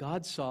what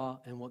God saw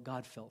and what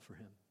God felt for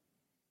him.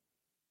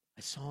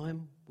 I saw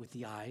him with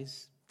the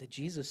eyes that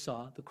Jesus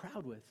saw the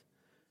crowd with.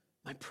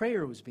 My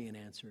prayer was being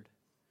answered.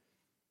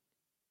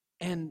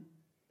 And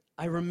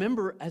I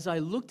remember as I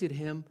looked at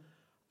him,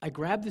 I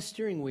grabbed the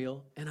steering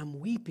wheel, and I'm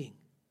weeping.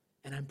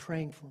 And I'm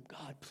praying for him,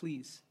 God,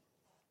 please,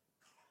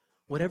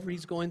 Whatever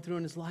he's going through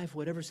in his life,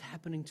 whatever's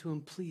happening to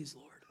him, please,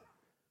 Lord,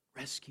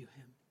 rescue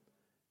him.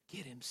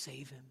 Get him,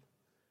 save him,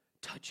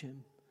 touch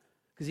him.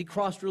 Because he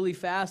crossed really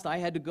fast. I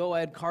had to go.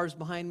 I had cars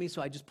behind me,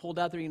 so I just pulled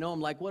out there.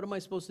 I'm like, what am I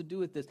supposed to do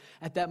with this?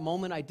 At that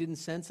moment, I didn't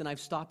sense, and I've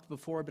stopped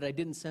before, but I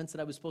didn't sense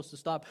that I was supposed to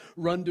stop,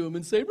 run to him,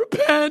 and say,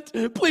 repent,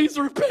 please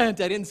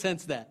repent. I didn't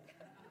sense that.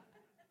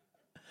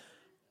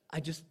 I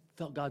just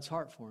felt God's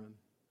heart for him.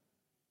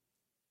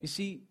 You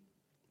see,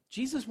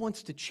 Jesus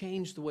wants to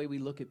change the way we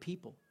look at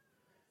people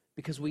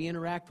because we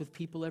interact with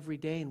people every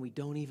day and we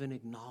don't even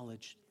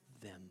acknowledge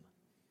them.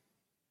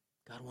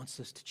 God wants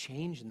us to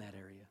change in that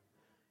area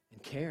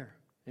and care.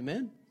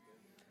 Amen?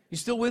 You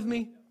still with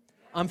me?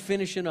 I'm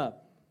finishing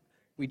up.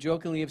 We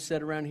jokingly have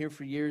said around here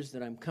for years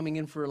that I'm coming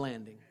in for a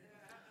landing.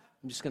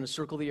 I'm just going to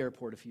circle the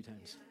airport a few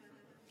times.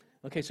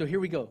 Okay, so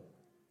here we go.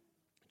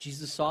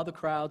 Jesus saw the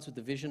crowds with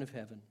the vision of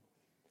heaven,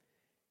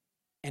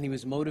 and he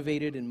was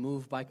motivated and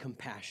moved by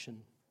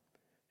compassion.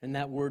 And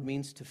that word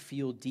means to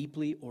feel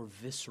deeply or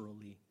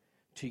viscerally,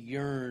 to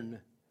yearn,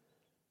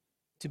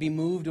 to be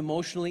moved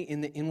emotionally in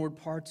the inward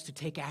parts, to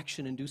take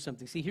action and do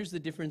something. See, here's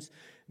the difference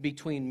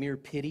between mere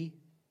pity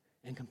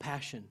and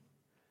compassion.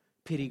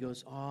 Pity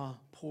goes, oh,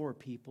 poor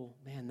people.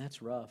 Man,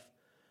 that's rough.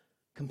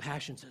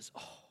 Compassion says,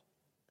 oh,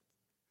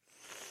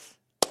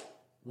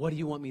 what do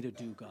you want me to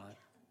do, God?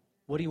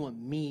 What do you want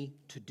me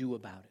to do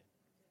about it?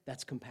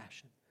 That's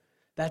compassion.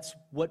 That's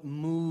what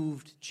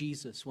moved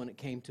Jesus when it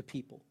came to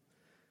people.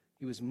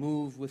 He was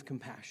moved with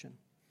compassion.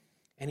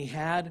 And he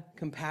had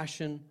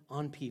compassion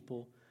on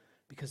people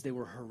because they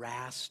were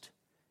harassed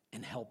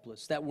and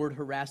helpless. That word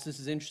harassed, this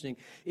is interesting.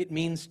 It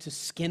means to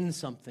skin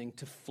something,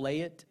 to flay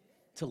it,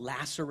 to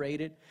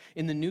lacerate it.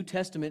 In the New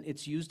Testament,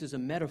 it's used as a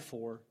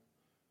metaphor,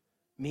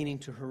 meaning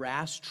to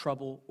harass,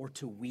 trouble, or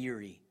to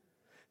weary.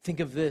 Think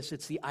of this.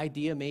 It's the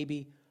idea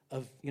maybe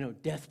of,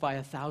 death by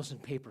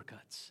 1,000 paper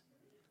cuts.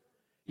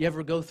 You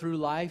ever go through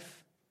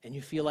life and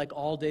you feel like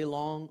all day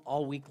long,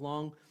 all week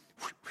long,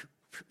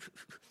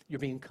 you're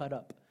being cut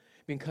up.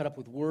 Being cut up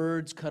with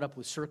words, cut up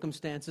with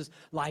circumstances.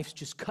 Life's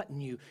just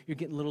cutting you. You're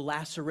getting little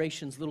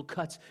lacerations, little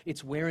cuts.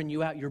 It's wearing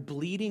you out. You're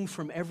bleeding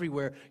from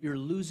everywhere. You're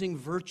losing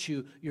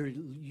virtue.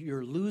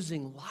 You're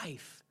losing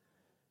life.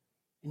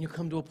 And you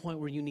come to a point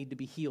where you need to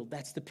be healed.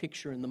 That's the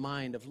picture in the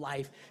mind of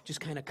life just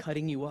kind of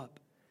cutting you up.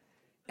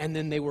 And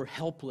then they were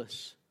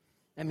helpless.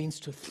 That means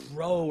to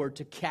throw or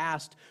to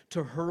cast,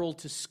 to hurl,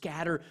 to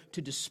scatter,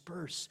 to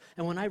disperse.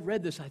 And when I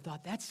read this, I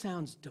thought, that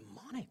sounds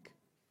demonic.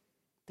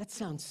 That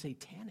sounds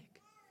satanic.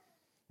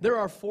 There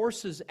are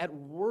forces at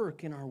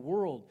work in our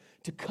world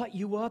to cut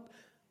you up,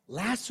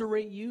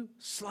 lacerate you,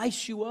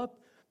 slice you up,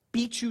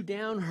 beat you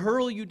down,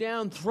 hurl you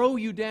down, throw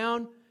you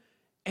down.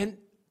 And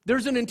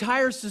there's an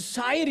entire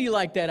society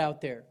like that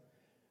out there.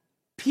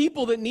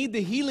 People that need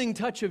the healing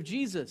touch of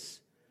Jesus.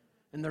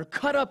 And they're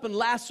cut up and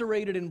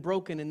lacerated and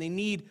broken, and they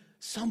need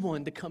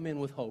someone to come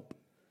in with hope.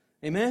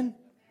 Amen?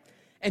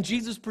 And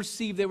Jesus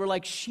perceived they were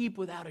like sheep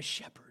without a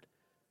shepherd.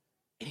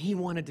 And he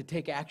wanted to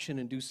take action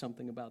and do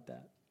something about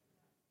that.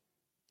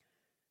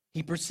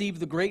 He perceived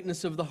the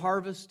greatness of the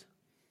harvest,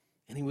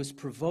 and he was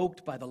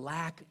provoked by the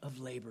lack of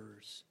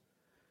laborers.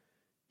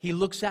 He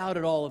looks out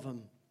at all of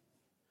them.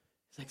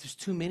 He's like, there's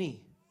too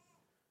many.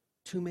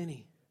 Too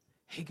many.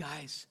 Hey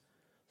guys,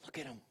 look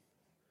at them.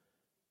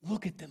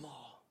 Look at them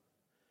all.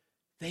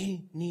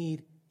 They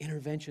need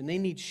intervention. They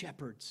need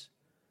shepherds.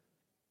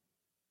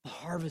 The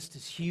harvest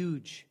is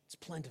huge. It's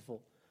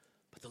plentiful.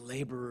 But the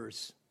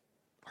laborers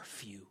are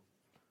few.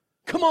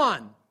 Come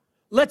on,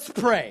 let's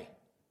pray.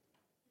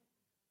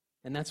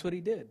 And that's what he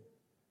did.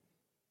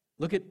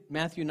 Look at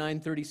Matthew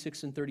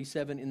 9:36 and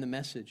 37 in the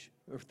Message,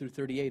 or through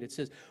 38. It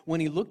says, when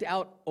he looked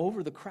out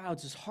over the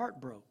crowds, his heart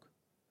broke.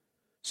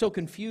 So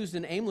confused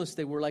and aimless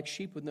they were, like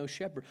sheep with no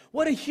shepherd.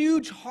 What a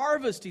huge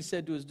harvest, he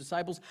said to his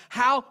disciples.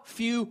 How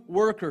few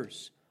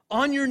workers.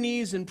 On your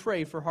knees and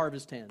pray for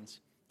harvest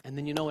hands. And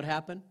then you know what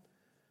happened?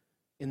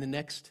 In the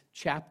next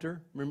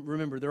chapter,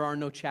 remember, there are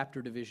no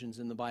chapter divisions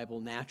in the Bible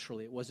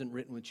naturally. It wasn't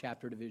written with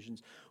chapter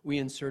divisions. We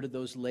inserted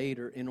those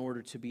later in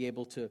order to be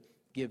able to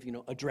give,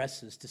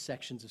 addresses to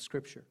sections of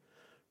Scripture,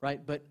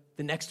 right? But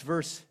the next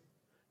verse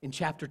in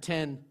chapter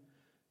 10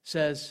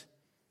 says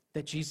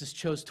that Jesus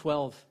chose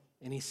 12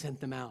 and he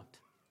sent them out.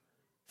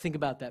 Think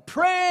about that.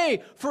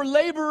 Pray for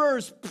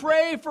laborers.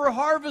 Pray for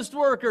harvest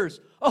workers.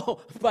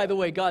 Oh, by the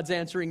way, God's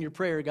answering your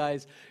prayer,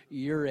 guys.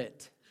 You're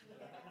it.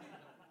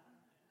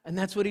 And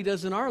that's what he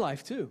does in our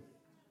life too.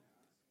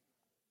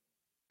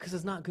 Because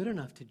it's not good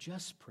enough to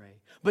just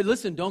pray. But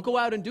listen, don't go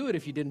out and do it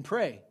if you didn't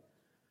pray.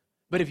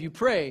 But if you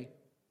pray,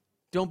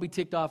 don't be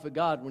ticked off at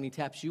God when he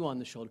taps you on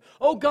the shoulder.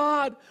 Oh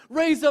God,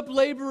 raise up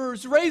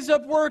laborers, raise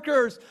up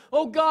workers.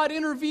 Oh God,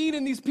 intervene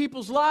in these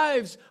people's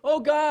lives.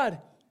 Oh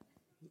God.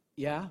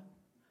 Yeah,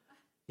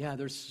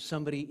 there's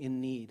somebody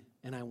in need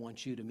and I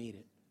want you to meet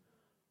it.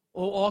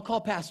 Oh, I'll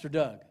call Pastor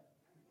Doug.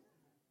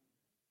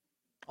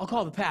 I'll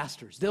call the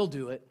pastors. They'll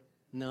do it.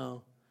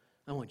 No,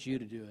 I want you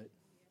to do it.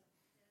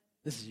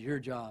 This is your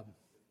job.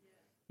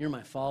 You're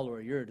my follower.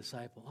 You're a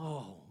disciple.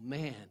 Oh,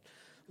 man.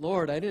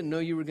 Lord, I didn't know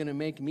you were going to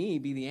make me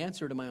be the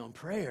answer to my own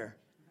prayer.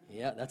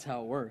 Yeah, that's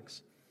how it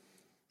works.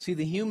 See,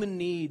 the human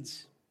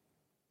needs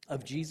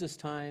of Jesus'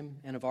 time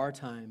and of our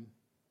time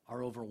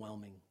are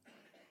overwhelming.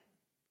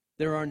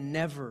 There are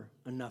never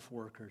enough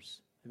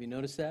workers. Have you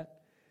noticed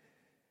that?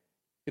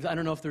 I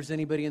don't know if there's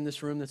anybody in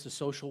this room that's a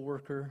social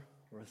worker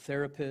or a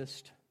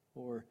therapist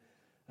or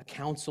a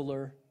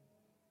counselor.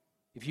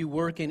 If you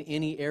work in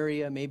any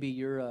area, maybe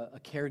you're a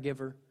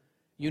caregiver,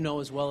 you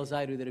know as well as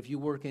I do that if you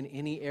work in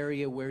any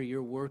area where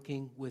you're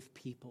working with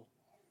people,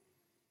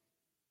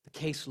 the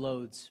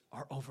caseloads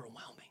are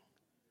overwhelming.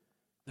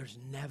 There's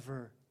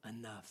never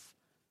enough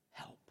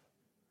help.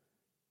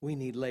 We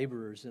need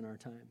laborers in our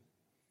time,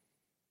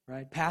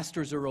 right?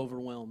 Pastors are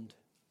overwhelmed,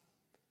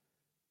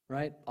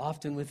 right?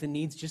 Often with the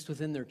needs just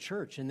within their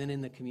church and then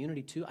in the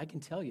community too. I can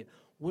tell you,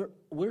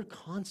 we're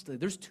constantly,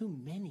 there's too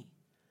many.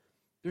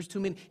 There's too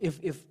many.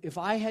 If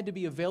I had to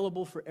be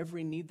available for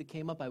every need that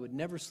came up, I would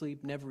never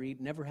sleep, never eat,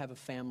 never have a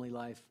family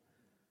life.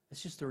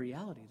 That's just the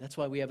reality. That's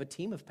why we have a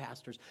team of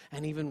pastors,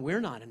 and even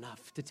we're not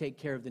enough to take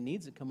care of the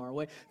needs that come our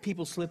way.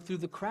 People slip through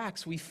the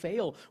cracks. We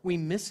fail. We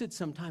miss it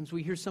sometimes.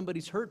 We hear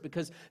somebody's hurt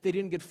because they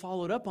didn't get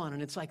followed up on,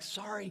 and it's like,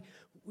 sorry,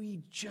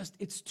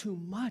 it's too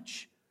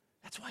much.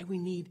 That's why we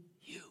need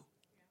you.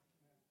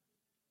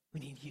 We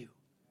need you.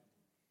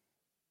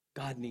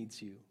 God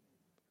needs you.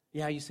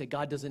 Yeah, you say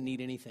God doesn't need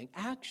anything.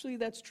 Actually,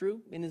 that's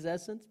true in his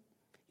essence.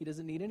 He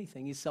doesn't need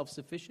anything. He's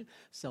self-sufficient,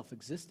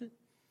 self-existent.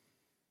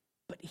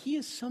 But he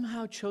has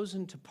somehow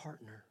chosen to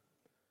partner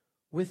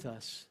with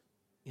us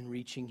in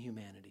reaching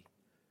humanity.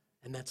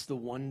 And that's the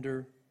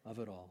wonder of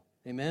it all.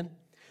 Amen?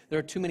 There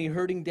are too many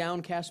hurting,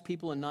 downcast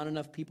people and not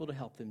enough people to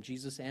help them.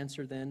 Jesus'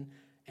 answer then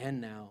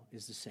and now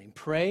is the same.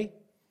 Pray,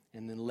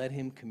 and then let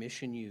him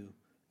commission you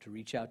to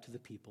reach out to the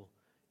people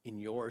in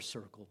your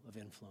circle of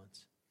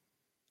influence.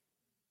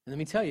 And let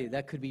me tell you,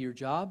 that could be your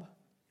job,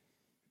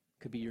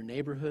 could be your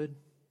neighborhood,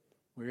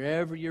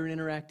 wherever you're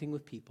interacting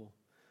with people,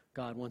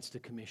 God wants to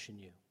commission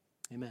you.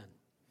 Amen.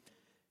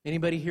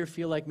 Anybody here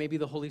feel like maybe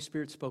the Holy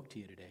Spirit spoke to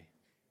you today?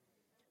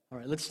 All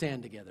right, let's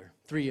stand together.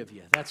 3 of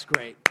you. That's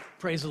great.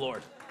 Praise the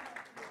Lord.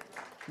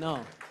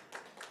 No.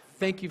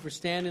 Thank you for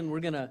standing. We're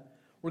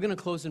gonna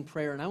close in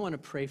prayer, and I want to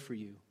pray for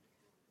you.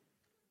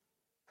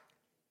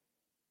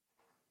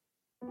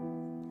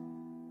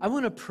 I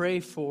want to pray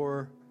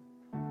for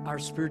our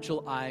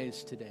spiritual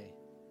eyes today.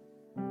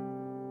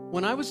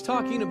 When I was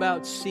talking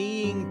about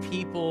seeing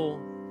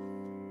people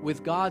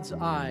with God's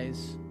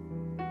eyes,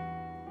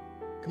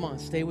 come on,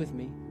 stay with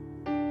me.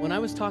 When I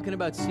was talking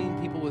about seeing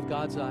people with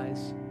God's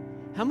eyes,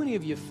 how many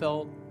of you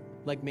felt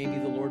like maybe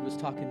the Lord was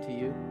talking to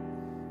you?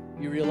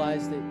 You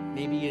realize that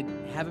maybe you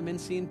haven't been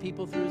seeing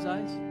people through his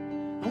eyes?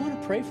 I want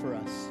to pray for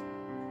us.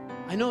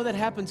 I know that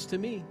happens to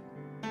me.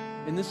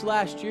 In this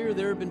last year,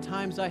 there have been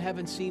times I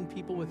haven't seen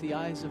people with the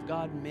eyes of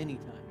God many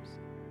times.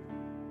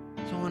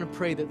 So I want to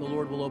pray that the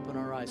Lord will open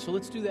our eyes. So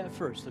let's do that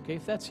first, okay?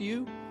 If that's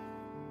you,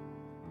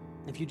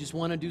 if you just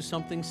want to do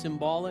something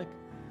symbolic,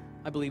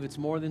 I believe it's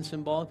more than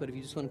symbolic, but if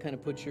you just want to kind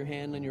of put your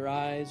hand on your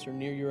eyes or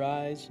near your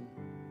eyes and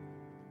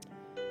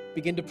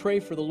begin to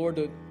pray for the Lord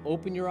to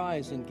open your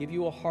eyes and give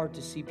you a heart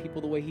to see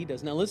people the way he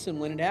does. Now listen,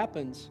 when it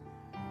happens,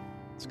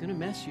 it's going to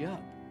mess you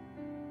up.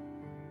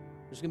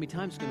 There's going to be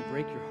times it's going to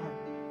break your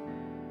heart.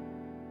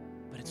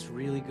 But it's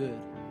really good.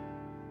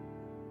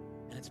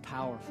 And it's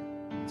powerful.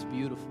 It's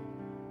beautiful.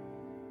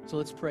 So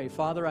let's pray.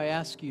 Father, I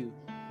ask you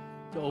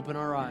to open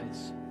our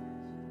eyes.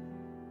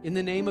 In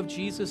the name of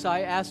Jesus,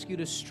 I ask you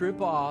to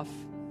strip off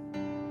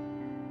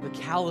the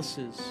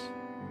calluses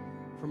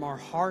from our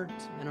heart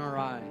and our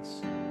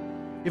eyes.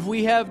 If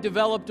we have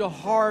developed a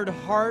hard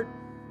heart,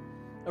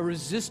 a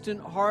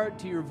resistant heart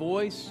to your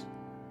voice,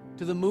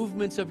 to the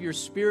movements of your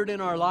Spirit in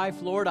our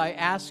life, Lord, I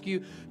ask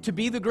you to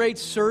be the great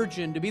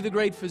surgeon, to be the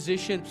great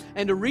physician,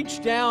 and to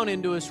reach down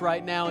into us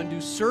right now and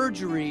do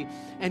surgery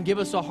and give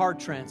us a heart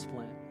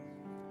transplant.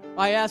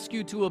 I ask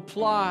you to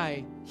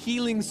apply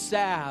healing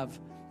salve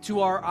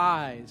to our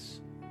eyes.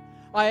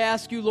 I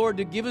ask you, Lord,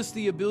 to give us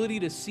the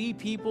ability to see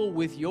people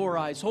with your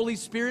eyes. Holy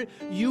Spirit,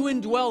 you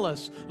indwell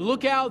us.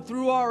 Look out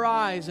through our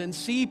eyes and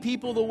see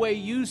people the way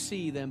you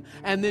see them,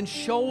 and then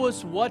show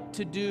us what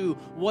to do,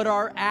 what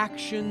our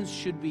actions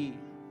should be.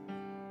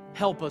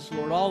 Help us,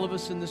 Lord, all of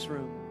us in this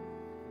room.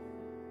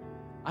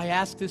 I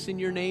ask this in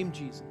your name,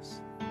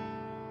 Jesus.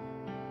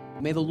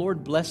 May the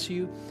Lord bless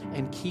you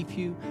and keep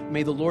you.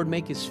 May the Lord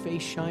make his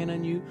face shine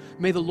on you.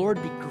 May the Lord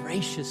be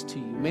gracious to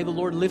you. May the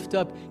Lord lift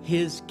up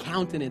his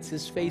countenance,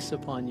 his face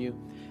upon you,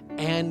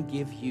 and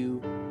give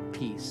you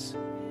peace.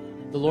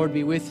 The Lord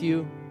be with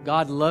you.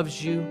 God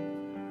loves you.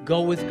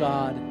 Go with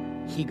God.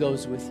 He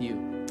goes with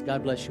you.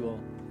 God bless you all.